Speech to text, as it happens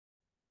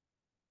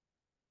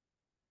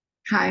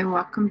Hi,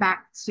 welcome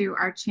back to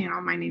our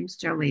channel. My name's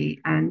Jolie,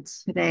 and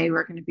today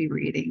we're going to be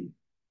reading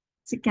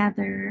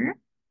together,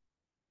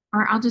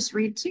 or I'll just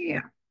read to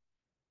you.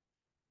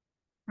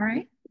 All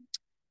right.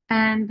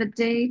 And the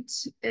date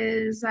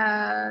is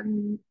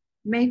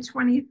May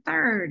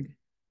 23rd.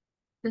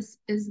 This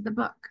is the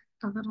book,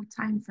 A Little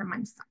Time for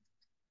Myself.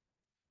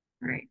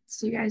 All right.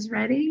 So, you guys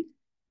ready?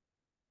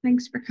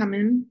 Thanks for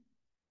coming,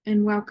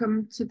 and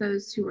welcome to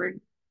those who are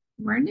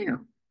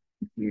new.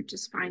 If you're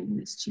just finding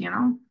this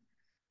channel,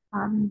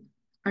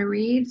 I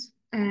read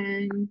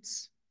and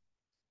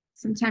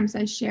sometimes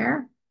I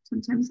share,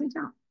 sometimes I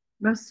don't.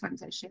 Most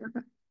times I share,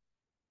 but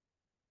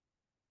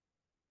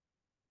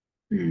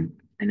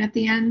and at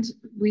the end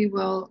we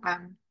will,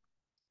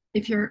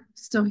 if you're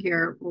still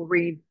here, we'll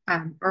read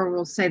or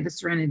we'll say the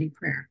Serenity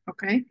Prayer.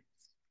 Okay.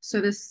 So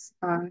this,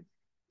 right,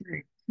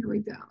 here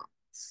we go.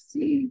 Let's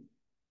see,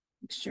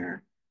 make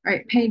sure. All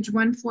right, page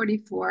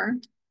 144.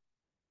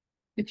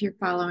 If you're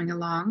following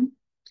along,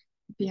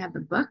 if you have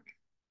the book,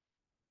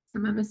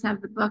 some of us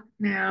have the book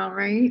now,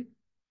 right?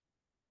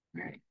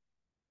 All right.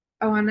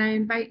 Oh, and I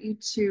invite you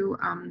to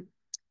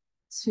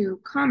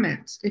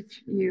comment if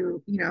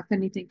if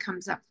anything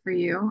comes up for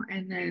you,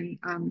 and then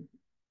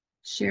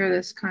share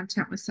this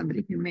content with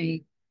somebody who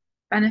may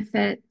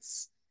benefit,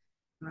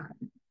 uh,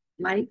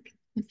 like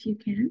if you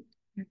can.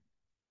 I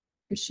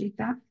appreciate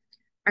that.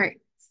 All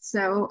right,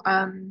 so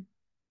all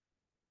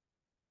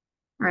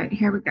right,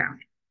 here we go.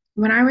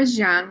 When I was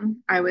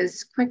young, I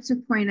was quick to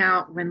point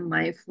out when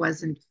life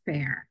wasn't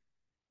fair,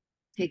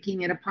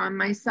 taking it upon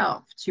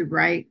myself to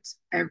right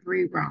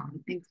every wrong,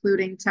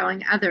 including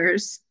telling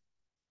others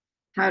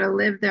how to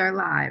live their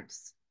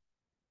lives.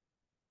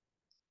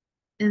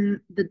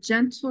 In the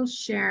gentle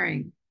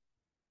sharing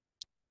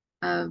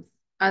of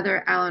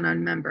other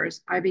Al-anon members,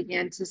 I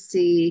began to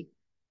see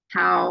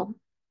how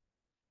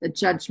the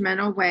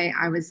judgmental way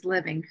I was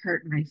living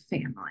hurt my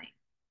family,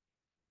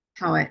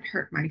 how it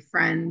hurt my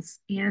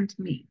friends and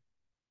me.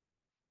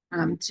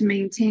 To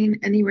maintain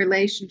any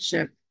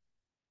relationship,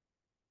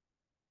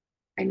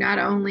 I not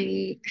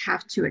only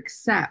have to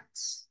accept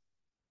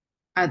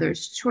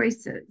others'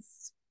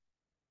 choices,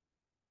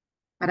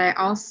 but I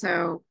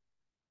also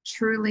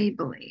truly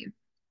believe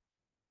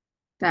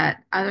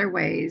that other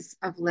ways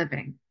of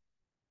living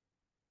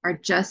are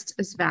just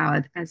as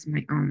valid as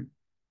my own.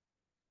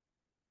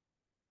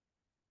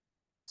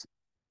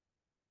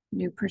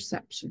 New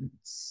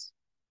perceptions.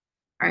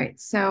 All right,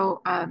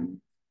 so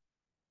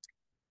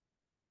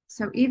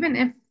even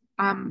if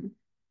um,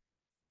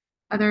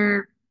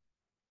 other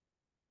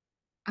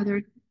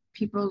other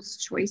people's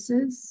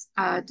choices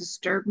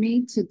disturb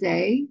me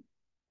today,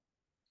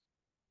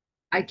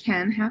 I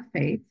can have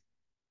faith.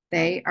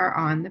 They are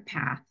on the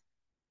path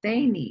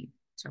they need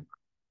to walk.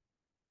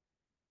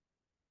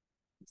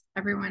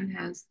 Everyone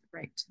has the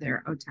right to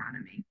their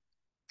autonomy.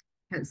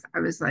 Because I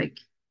was like,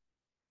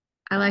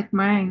 I like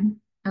mine.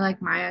 I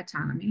like my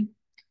autonomy.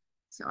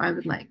 So I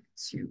would like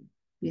to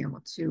be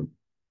able to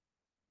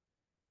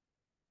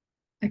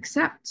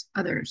accept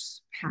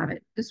others have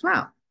it as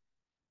well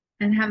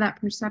and have that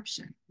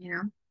perception.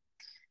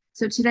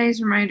 So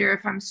today's reminder,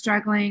 if I'm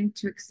struggling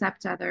to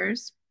accept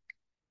others,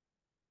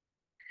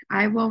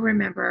 I will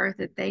remember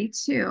that they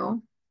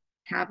too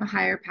have a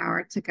higher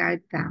power to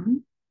guide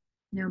them,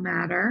 no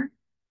matter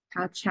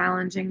how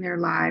challenging their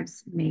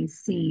lives may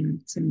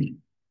seem to me.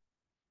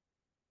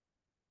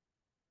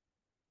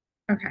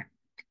 Okay.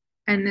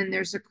 And then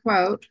there's a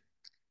quote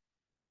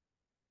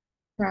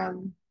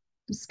from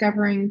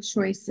Discovering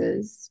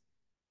Choices.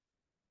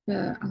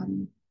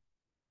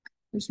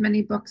 There's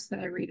many books that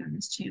I read on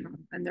this channel,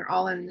 and they're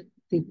all in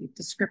the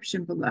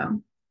description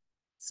below.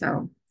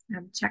 So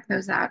check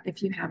those out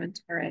if you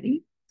haven't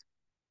already.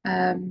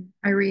 I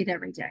read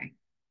every day,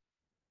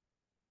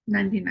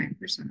 99%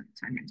 of the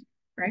time I do,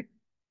 right?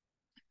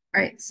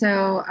 All right,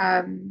 so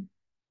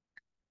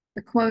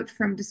the quote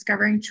from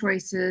Discovering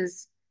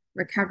Choices,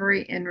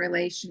 Recovery in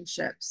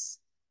Relationships.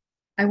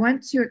 I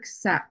want to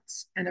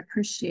accept and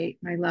appreciate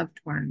my loved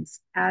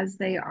ones as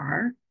they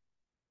are,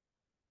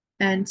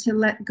 and to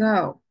let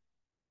go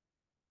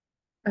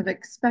of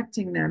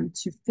expecting them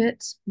to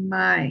fit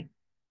my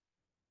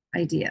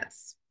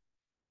ideas,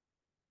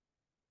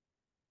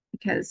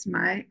 because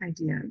my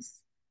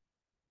ideas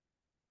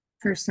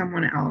for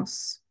someone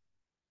else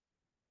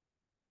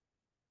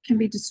can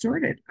be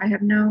distorted. I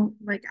have no,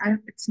 like,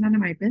 it's none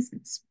of my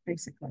business,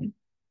 basically.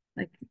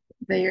 Like,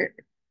 they're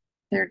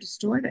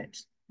distorted.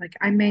 Like,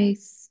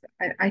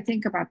 I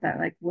think about that.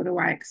 Like, what do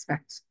I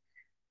expect?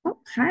 Oh,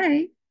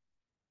 hi.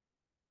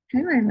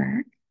 Hi,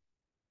 Lilac.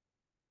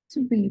 It's a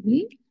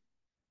baby.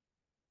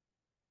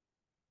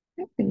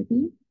 Hi,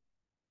 baby.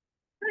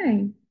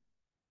 Hi.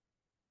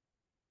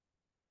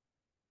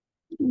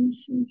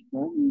 She's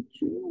love you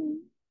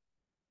too.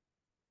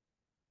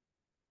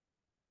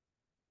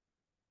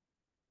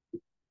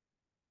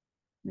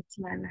 It's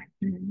Lilac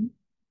Moon,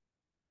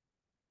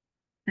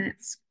 and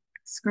it's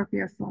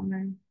Scorpio full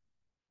moon.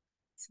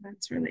 So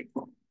that's really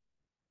cool.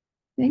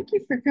 Thank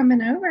you for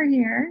coming over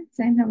here,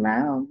 saying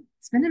hello.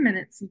 It's been a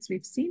minute since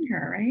we've seen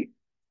her, right?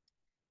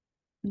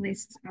 at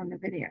least on the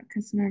video,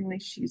 because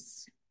normally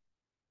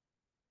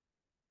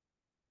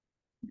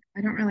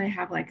I don't really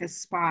have like a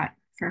spot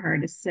for her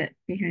to sit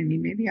behind me.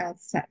 Maybe I'll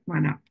set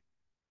one up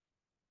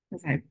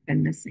because I've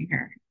been missing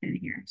her in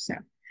here. So,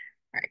 all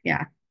right,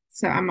 yeah.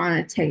 So I'm on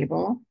a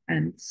table,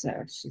 and so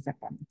she's up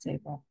on the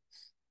table.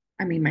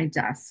 I mean, my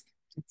desk.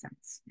 It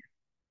sounds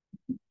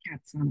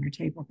cats on their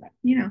table, but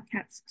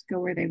cats go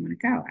where they want to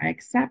go. I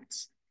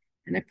accept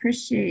and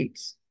appreciate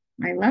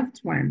my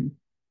loved one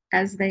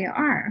as they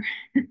are,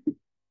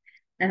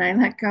 and I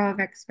let go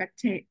of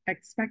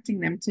expecting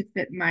them to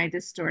fit my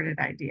distorted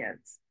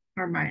ideas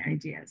or my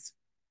ideas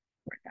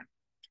for them.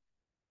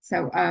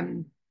 So,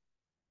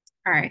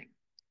 all right.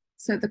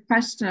 So the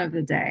question of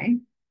the day,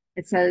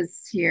 it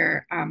says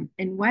here,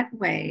 in what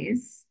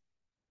ways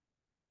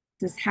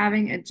does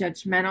having a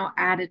judgmental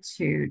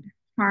attitude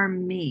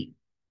harm me?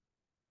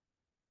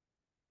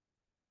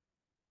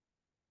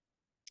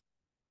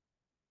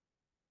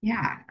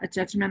 Yeah, a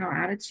judgmental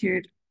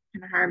attitude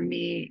can harm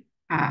me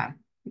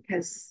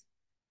because,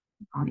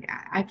 oh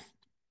yeah, I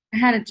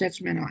had a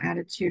judgmental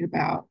attitude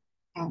about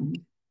um,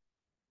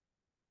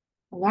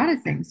 a lot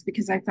of things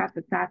because I thought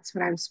that that's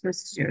what I was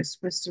supposed to do. I was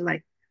supposed to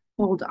like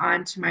hold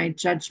on to my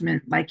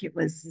judgment like it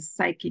was a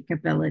psychic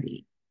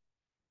ability.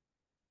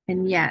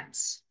 And yet,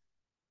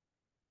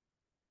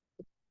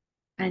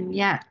 and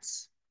yet,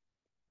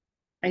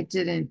 I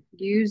didn't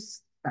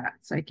use that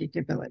psychic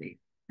ability.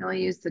 I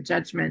only used the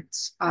judgment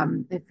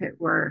if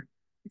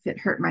it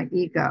hurt my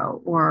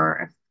ego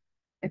or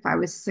if I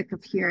was sick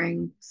of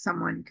hearing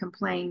someone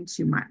complain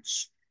too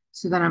much.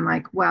 So then I'm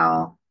like,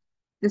 well,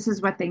 this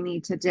is what they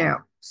need to do.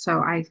 So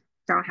I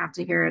don't have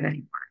to hear it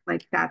anymore.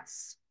 Like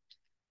that's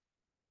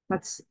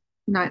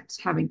not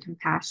having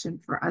compassion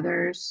for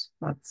others.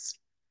 That's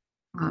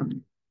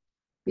um,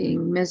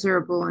 being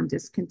miserable and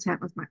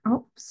discontent with my,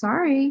 oh,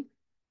 sorry.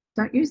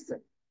 Don't use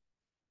the,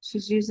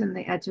 she's using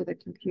the edge of the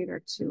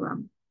computer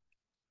to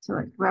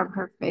like rub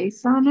her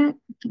face on it.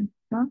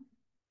 So,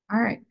 all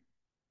right,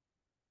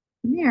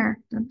 come here.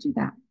 Don't do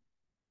that.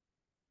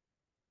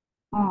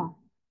 Oh,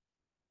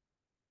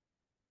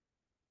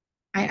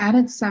 I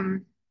added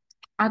some,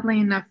 oddly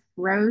enough,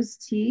 rose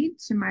tea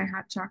to my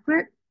hot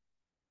chocolate.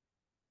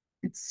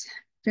 It's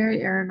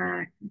very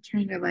aromatic. I'm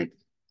trying to like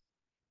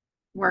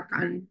work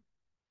on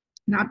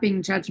not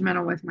being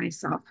judgmental with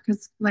myself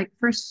because like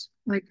first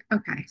like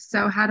okay,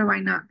 so how do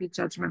I not be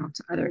judgmental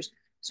to others?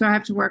 So I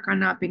have to work on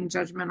not being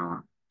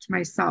judgmental to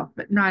myself,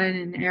 but not in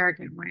an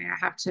arrogant way. I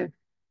have to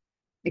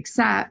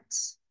accept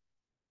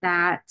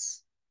that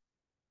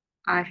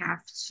I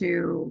have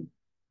to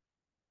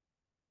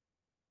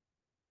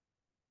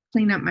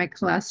clean up my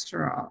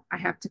cholesterol. I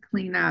have to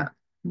clean up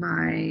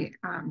my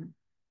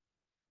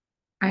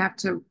I have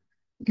to,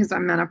 because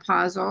I'm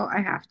menopausal,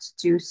 I have to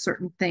do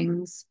certain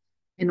things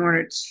in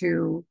order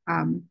to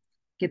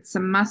get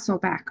some muscle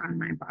back on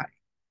my body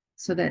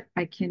so that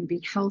I can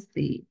be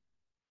healthy.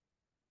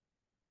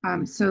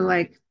 So,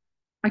 like,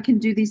 I can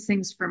do these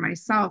things for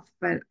myself,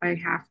 but I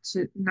have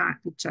to not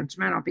be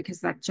judgmental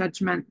because that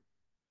judgment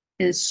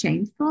is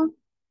shameful.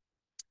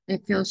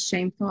 It feels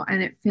shameful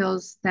and it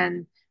feels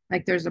then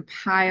like there's a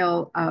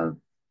pile of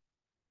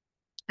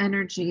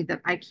energy that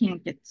I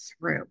can't get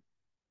through.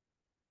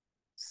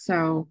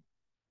 So,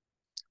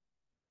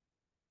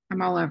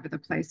 I'm all over the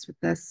place with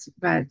this,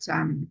 but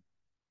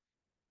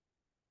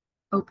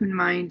open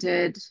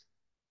minded,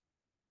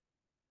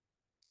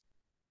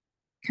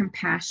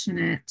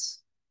 compassionate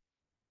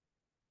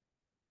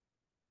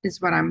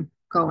is what I'm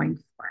going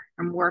for.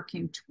 I'm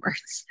working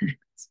towards it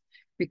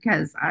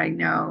because I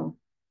know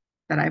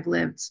that I've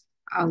lived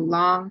a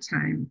long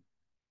time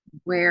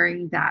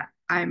wearing that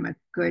I'm a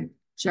good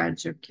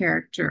judge of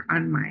character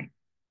on my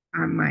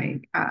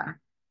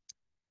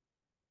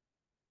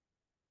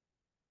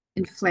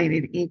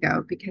inflated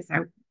ego because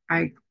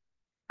I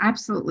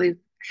absolutely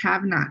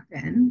have not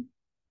been,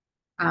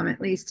 at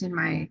least in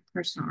my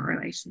personal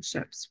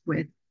relationships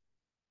with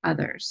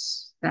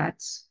others.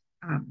 That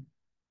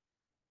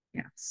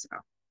yeah, so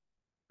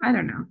I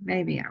don't know.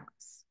 Maybe I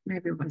was.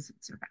 Maybe it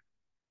wasn't so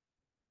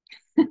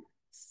bad.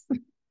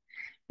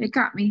 It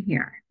got me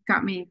here,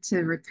 got me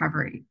to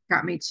recovery,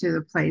 got me to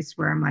the place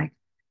where I'm like,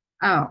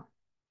 oh,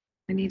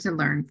 I need to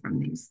learn from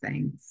these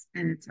things,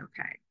 and it's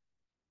okay.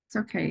 It's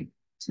okay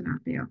to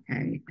not be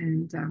okay,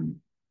 and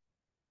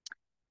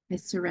I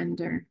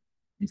surrender.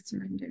 I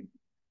surrender.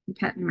 I'm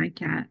petting my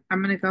cat.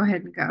 I'm gonna go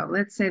ahead and go.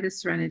 Let's say the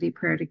serenity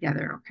prayer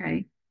together,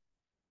 okay?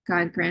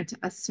 God grant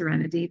us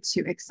serenity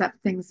to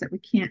accept things that we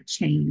can't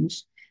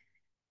change,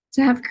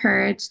 to have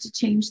courage to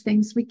change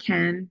things we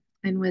can,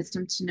 and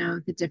wisdom to know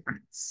the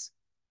difference.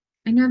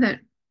 I know that,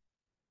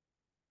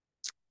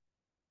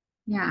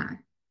 yeah, I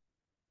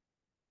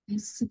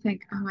used to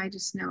think, oh, I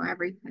just know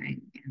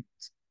everything and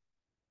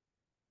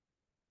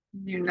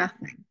knew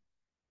nothing.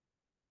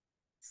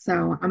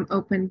 So I'm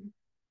open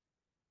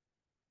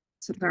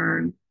to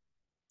learn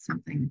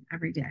something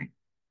every day.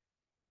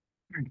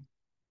 All right.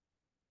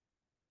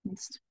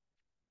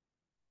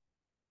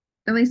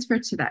 At least for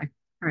today.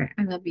 All right.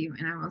 I love you,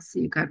 and I will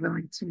see you, God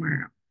willing,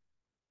 tomorrow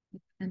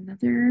with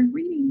another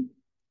reading.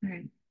 All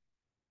right.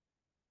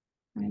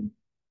 Bye.